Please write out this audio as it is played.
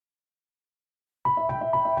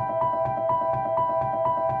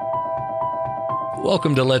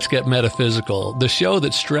Welcome to Let's Get Metaphysical, the show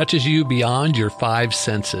that stretches you beyond your five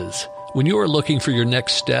senses. When you are looking for your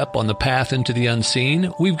next step on the path into the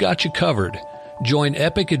unseen, we've got you covered. Join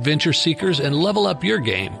epic adventure seekers and level up your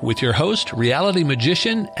game with your host, reality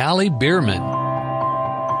magician Allie Bierman.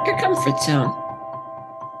 Your comfort zone.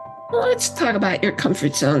 Well, let's talk about your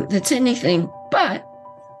comfort zone that's anything but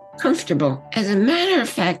comfortable. As a matter of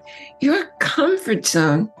fact, your comfort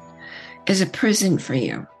zone is a prison for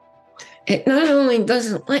you. It not only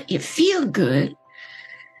doesn't let you feel good,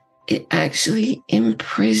 it actually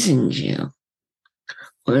imprisons you.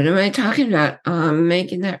 What am I talking about? I'm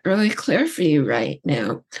making that really clear for you right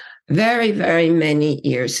now. Very, very many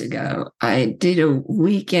years ago, I did a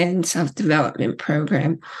weekend self-development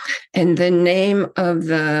program, and the name of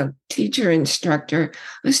the teacher instructor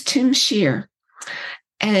was Tim Shear.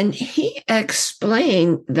 And he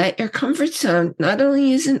explained that your comfort zone not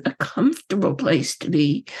only isn't a comfortable place to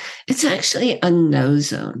be, it's actually a no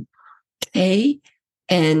zone. K-N-O-W,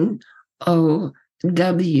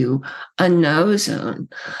 a no zone.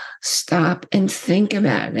 Stop and think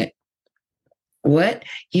about it. What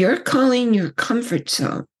you're calling your comfort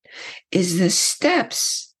zone is the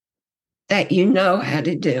steps that you know how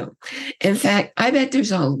to do. In fact, I bet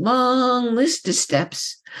there's a long list of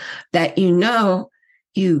steps that you know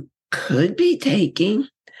you could be taking,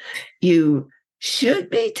 you should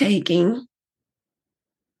be taking,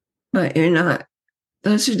 but you're not.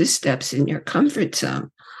 Those are the steps in your comfort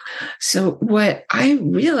zone. So what I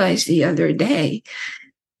realized the other day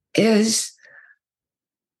is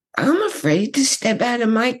I'm afraid to step out of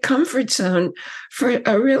my comfort zone for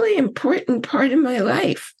a really important part of my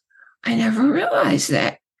life. I never realized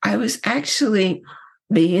that. I was actually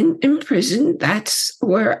being imprisoned. That's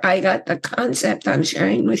where I got the concept I'm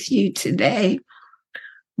sharing with you today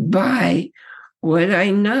by what I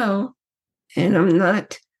know and I'm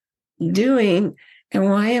not doing. And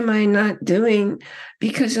why am I not doing?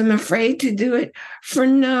 Because I'm afraid to do it for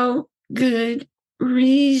no good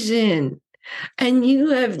reason. And you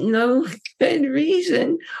have no good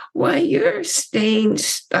reason why you're staying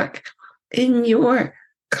stuck in your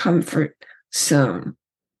comfort zone.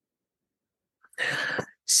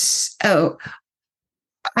 So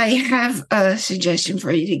I have a suggestion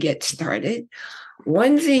for you to get started.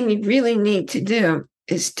 One thing you really need to do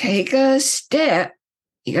is take a step.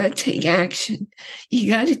 You got to take action.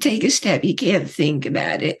 You got to take a step. You can't think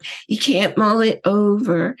about it. You can't mull it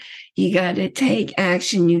over. You got to take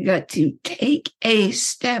action. You got to take a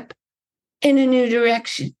step in a new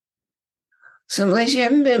direction. Someplace you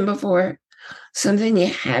haven't been before, something you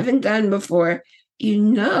haven't done before. You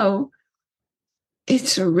know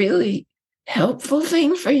it's a really helpful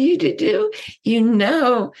thing for you to do. You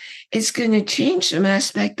know it's going to change some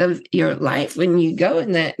aspect of your life when you go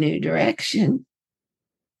in that new direction.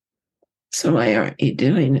 So why aren't you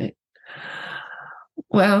doing it?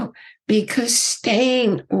 Well, because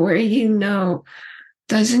staying where you know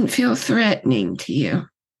doesn't feel threatening to you.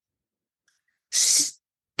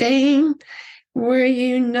 Staying where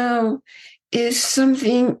you know is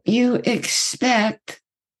something you expect,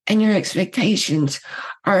 and your expectations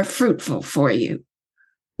are fruitful for you.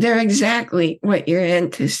 They're exactly what you're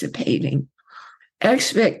anticipating.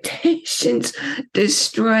 Expectations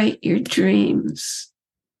destroy your dreams.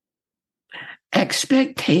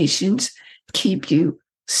 Expectations keep you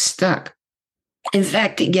stuck. In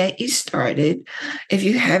fact, to get you started, if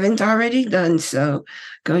you haven't already done so,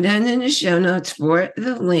 go down in the show notes for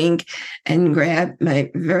the link and grab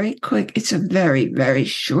my very quick, it's a very, very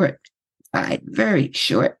short guide, very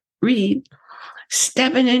short read,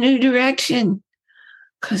 Step in a New Direction,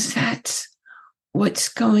 because that's what's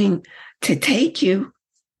going to take you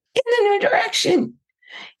in the new direction.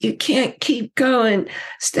 You can't keep going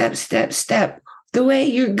step, step, step the way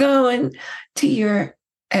you're going to your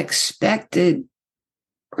expected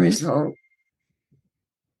result.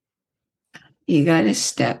 You got to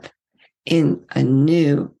step in a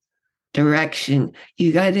new direction.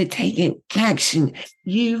 You got to take an action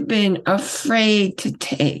you've been afraid to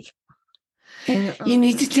take. And you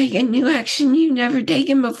need to take a new action you've never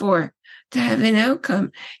taken before to have an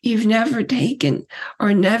outcome you've never taken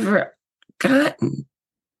or never gotten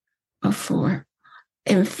before.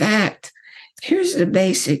 In fact, here's the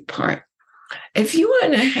basic part. If you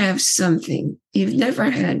want to have something you've never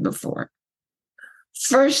had before,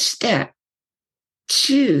 first step,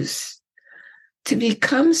 choose to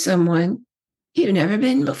become someone you've never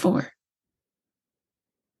been before.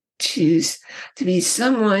 Choose to be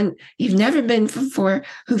someone you've never been before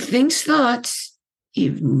who thinks thoughts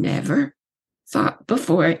you've never thought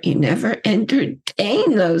before. You never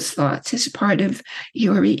entertain those thoughts as part of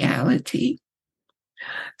your reality.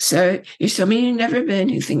 So you're somebody you've never been,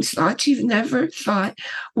 who thinks thoughts you've never thought,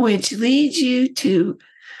 which leads you to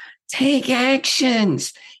take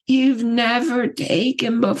actions you've never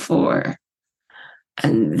taken before.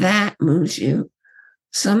 And that moves you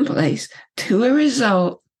someplace to a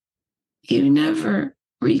result you never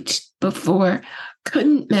reached before,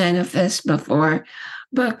 couldn't manifest before,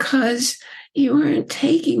 because you weren't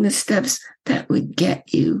taking the steps that would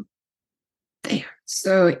get you there.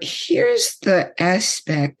 So here's the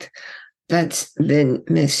aspect that's been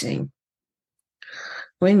missing.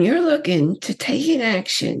 When you're looking to take an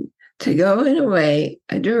action, to go in a way,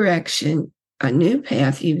 a direction, a new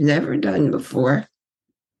path you've never done before,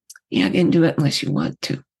 you're not going to do it unless you want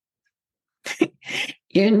to.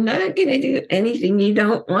 You're not going to do anything you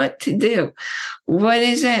don't want to do. What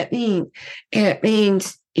does that mean? It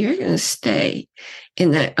means you're going to stay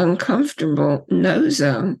in that uncomfortable no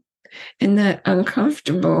zone, in that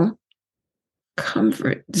uncomfortable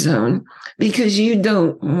comfort zone, because you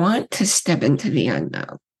don't want to step into the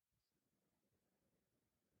unknown.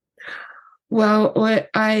 Well, what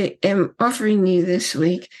I am offering you this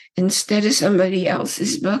week, instead of somebody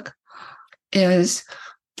else's book, is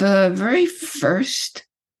the very first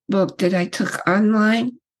book that I took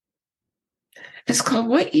online. It's called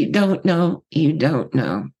What You Don't Know, You Don't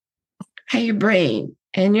Know. How your brain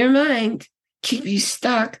and your mind keep you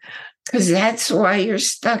stuck, because that's why you're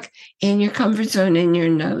stuck in your comfort zone, in your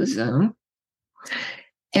no zone.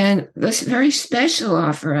 And this very special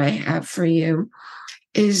offer I have for you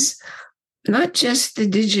is not just the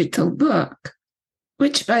digital book,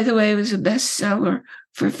 which, by the way, was a bestseller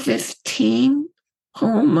for 15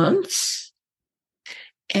 whole months.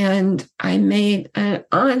 And I made an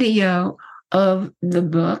audio of the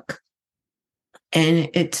book, and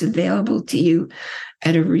it's available to you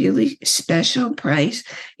at a really special price.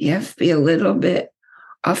 You have to be a little bit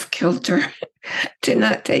off kilter to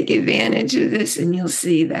not take advantage of this, and you'll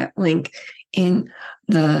see that link in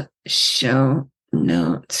the show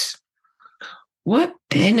notes. What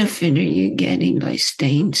benefit are you getting by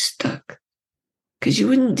staying stuck? Because you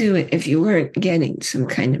wouldn't do it if you weren't getting some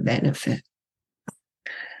kind of benefit.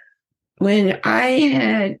 When I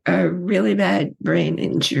had a really bad brain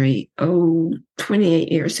injury,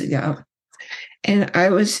 28 years ago, and I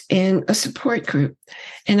was in a support group,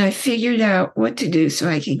 and I figured out what to do so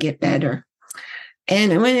I could get better.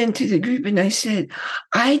 And I went into the group and I said,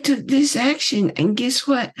 I took this action, and guess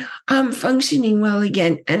what? I'm functioning well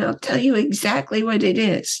again. And I'll tell you exactly what it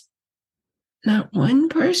is. Not one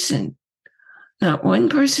person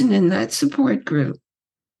in that support group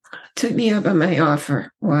took me up on my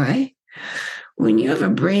offer. Why? When you have a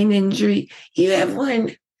brain injury, you have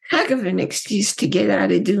one heck of an excuse to get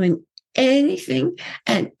out of doing anything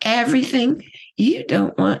and everything you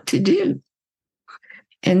don't want to do.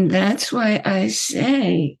 And that's why I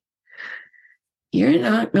say, you're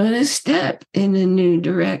not going to step in a new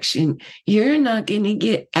direction. You're not going to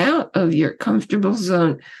get out of your comfortable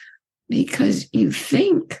zone because you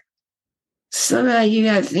think somehow you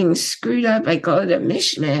have things screwed up. I call it a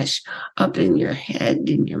mishmash up in your head,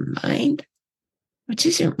 in your mind, which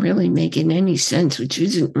isn't really making any sense, which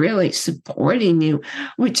isn't really supporting you,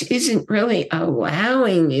 which isn't really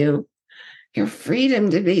allowing you your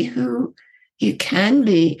freedom to be who you can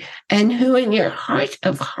be and who in your heart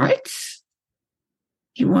of hearts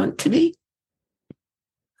you want to be.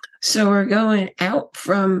 So we're going out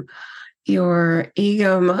from your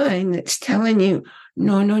ego mind that's telling you,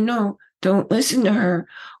 no, don't listen to her.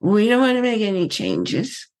 We don't want to make any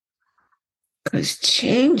changes, because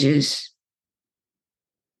changes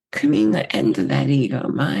could mean the end of that ego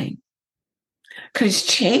mind. Because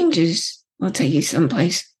changes will take you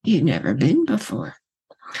someplace you've never been before.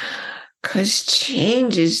 Because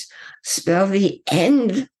changes spell the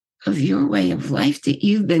end of your way of life that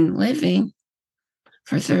you've been living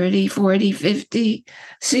for 30, 40, 50,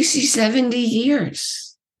 60, 70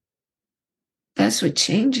 years. That's what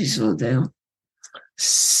changes will do.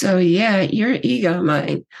 So yeah, your ego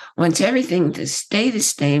mind wants everything to stay the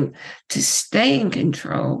same, to stay in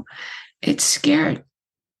control. It's scared.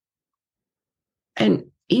 And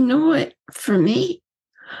you know what? For me,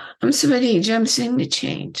 I'm somebody who jumps into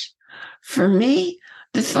change. For me,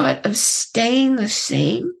 the thought of staying the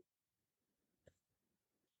same,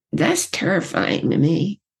 that's terrifying to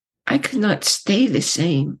me. I could not stay the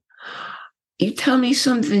same. You tell me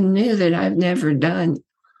something new that I've never done,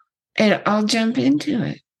 and I'll jump into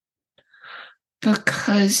it,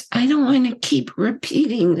 because I don't want to keep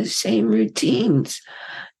repeating the same routines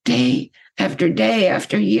day after day,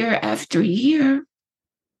 after year after year.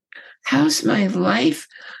 How's my life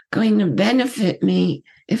going to benefit me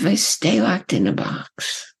if I stay locked in a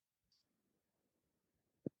box?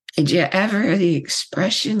 Did you ever hear the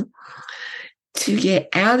expression to get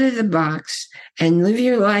out of the box and live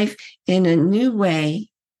your life in a new way?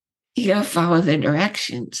 You got to follow the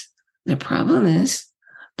directions. The problem is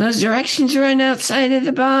those directions run outside of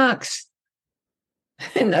the box.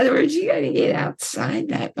 In other words, you got to get outside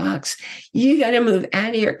that box. You got to move out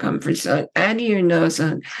of your comfort zone, out of your no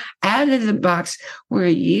zone, out of the box where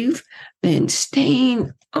you've been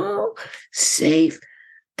staying all safe.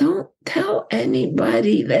 Don't tell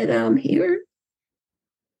anybody that I'm here.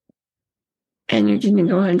 And you're going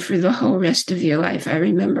to go on for the whole rest of your life. I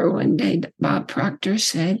remember one day Bob Proctor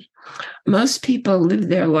said, most people live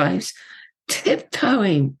their lives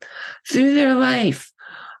tiptoeing through their life,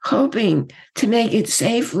 hoping to make it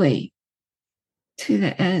safely to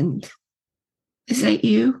the end. Is that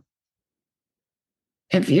you?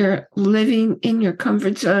 If you're living in your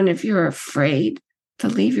comfort zone, if you're afraid to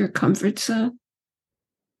leave your comfort zone,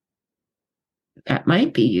 that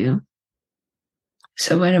might be you.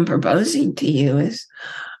 So what I'm proposing to you is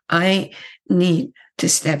I need to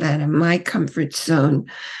step out of my comfort zone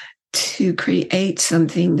to create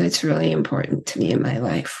something that's really important to me in my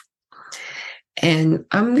life. And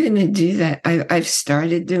I'm going to do that. I've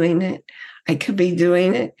started doing it. I could be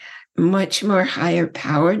doing it much more higher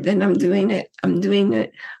powered than I'm doing it. I'm doing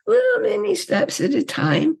it little mini steps at a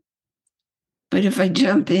time. But if I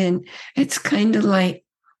jump in, it's kind of like,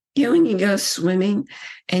 you know, when you go swimming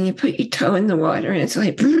and you put your toe in the water and it's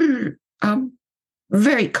like,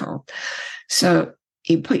 very cold. So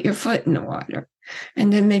you put your foot in the water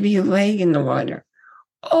and then maybe your leg in the water.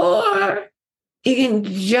 Or you can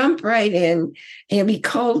jump right in and you'll be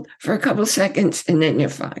cold for a couple seconds and then you're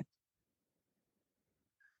fine.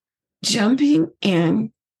 Jumping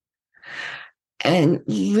in and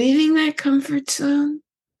leaving that comfort zone,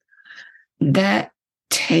 that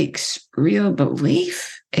takes real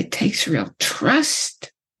belief. It takes real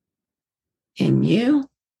trust in you,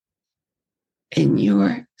 in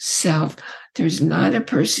yourself. There's not a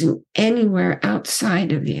person anywhere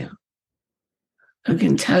outside of you who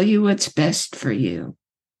can tell you what's best for you.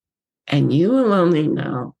 And you will only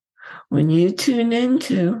know when you tune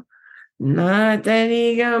into not that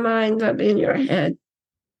ego mind up in your head,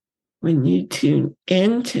 when you tune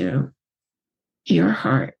into your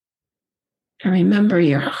heart. And remember,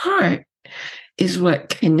 your heart is what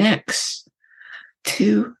connects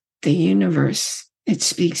to the universe. It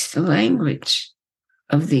speaks the language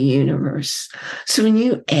of the universe. So when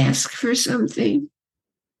you ask for something,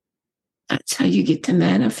 that's how you get to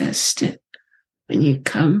manifest it, when you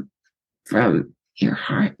come from your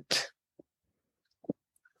heart.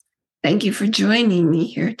 Thank you for joining me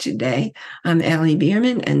here today. I'm Allie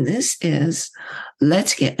Bierman, and this is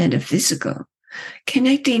Let's Get Metaphysical,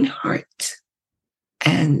 connecting heart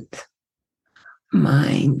and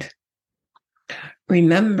mind.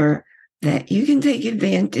 Remember that you can take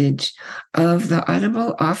advantage of the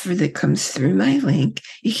Audible offer that comes through my link.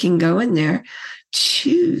 You can go in there,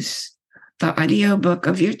 choose the audiobook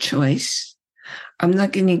of your choice. I'm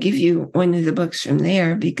not going to give you one of the books from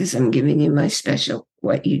there because I'm giving you my special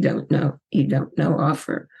What You Don't Know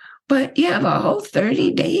offer. But you have a whole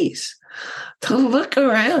 30 days to look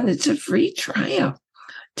around. It's a free trial.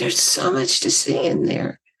 There's so much to see in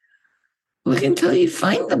there. Look until you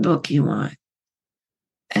find the book you want.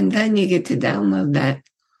 And then you get to download that.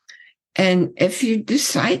 And if you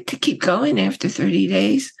decide to keep going after 30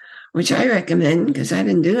 days, which I recommend because I've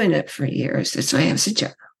been doing it for years, that's why I have such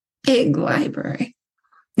a big library.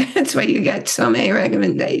 That's why you got so many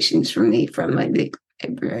recommendations from me from my big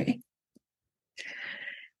library.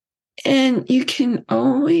 And you can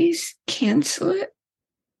always cancel it.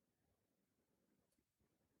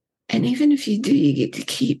 And even if you do, you get to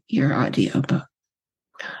keep your audiobook.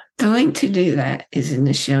 The link to do that is in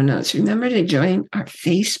the show notes. Remember to join our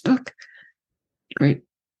Facebook group.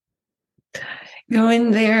 Go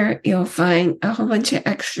in there, you'll find a whole bunch of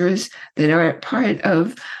extras that aren't part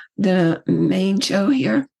of the main show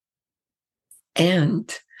here.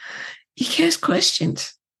 And you can ask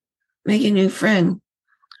questions, make a new friend.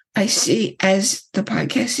 I see as the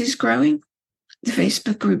podcast is growing, the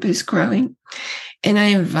Facebook group is growing, and I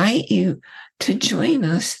invite you to join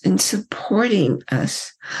us in supporting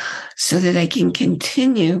us so that I can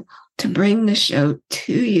continue to bring the show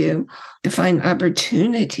to you, to find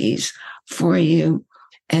opportunities for you,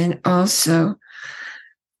 and also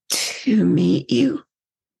to meet you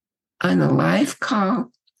on a live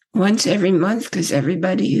call once every month, because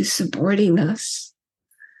everybody who's supporting us,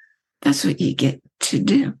 that's what you get to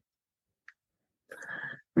do.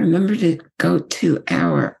 Remember to go to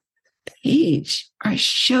our page, our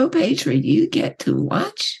show page, where you get to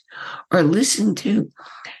watch or listen to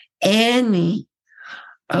any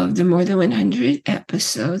of the more than 100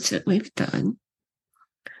 episodes that we've done.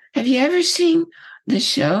 Have you ever seen the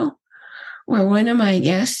show where one of my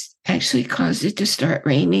guests actually caused it to start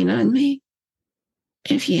raining on me?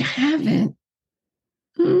 If you haven't,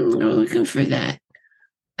 go looking for that.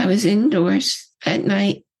 I was indoors at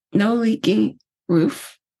night, no leaking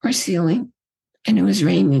roof or ceiling, and it was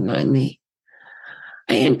raining on me.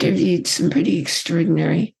 I interviewed some pretty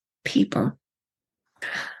extraordinary people.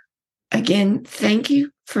 Again, thank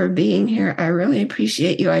you for being here. I really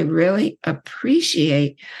appreciate you. I really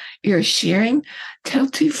appreciate your sharing. Tell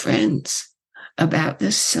 2 friends about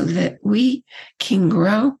this so that we can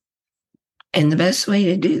grow. And the best way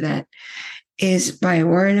to do that is by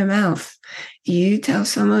word of mouth. You tell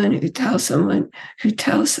someone who tells someone who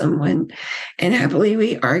tells someone. And happily,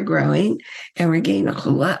 we are growing and we're getting a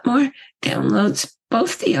whole lot more downloads,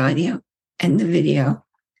 both the audio and the video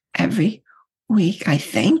every week. I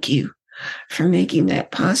thank you for making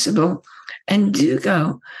that possible. And do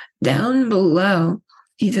go down below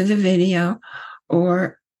either the video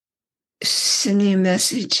or send me a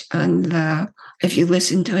message on if you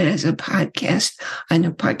listen to it as a podcast on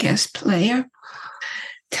a podcast player.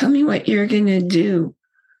 Tell me what you're going to do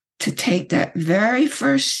to take that very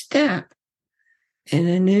first step in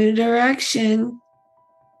a new direction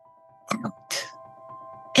out,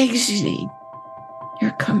 exiting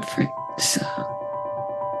your comfort zone.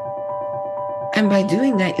 And by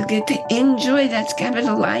doing that, you'll get to enjoy, that's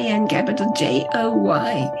capital I-N, capital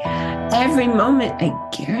J-O-Y, every moment, I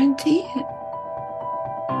guarantee it.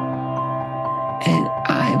 And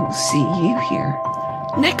I will see you here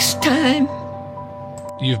next time.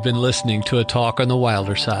 You've been listening to A Talk on the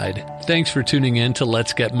Wilder Side. Thanks for tuning in to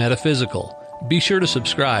Let's Get Metaphysical. Be sure to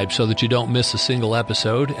subscribe so that you don't miss a single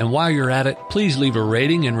episode. And while you're at it, please leave a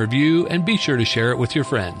rating and review and be sure to share it with your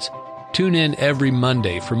friends. Tune in every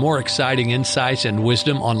Monday for more exciting insights and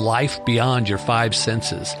wisdom on life beyond your 5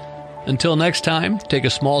 senses. Until next time, take a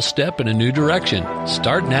small step in a new direction.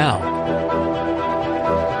 Start now.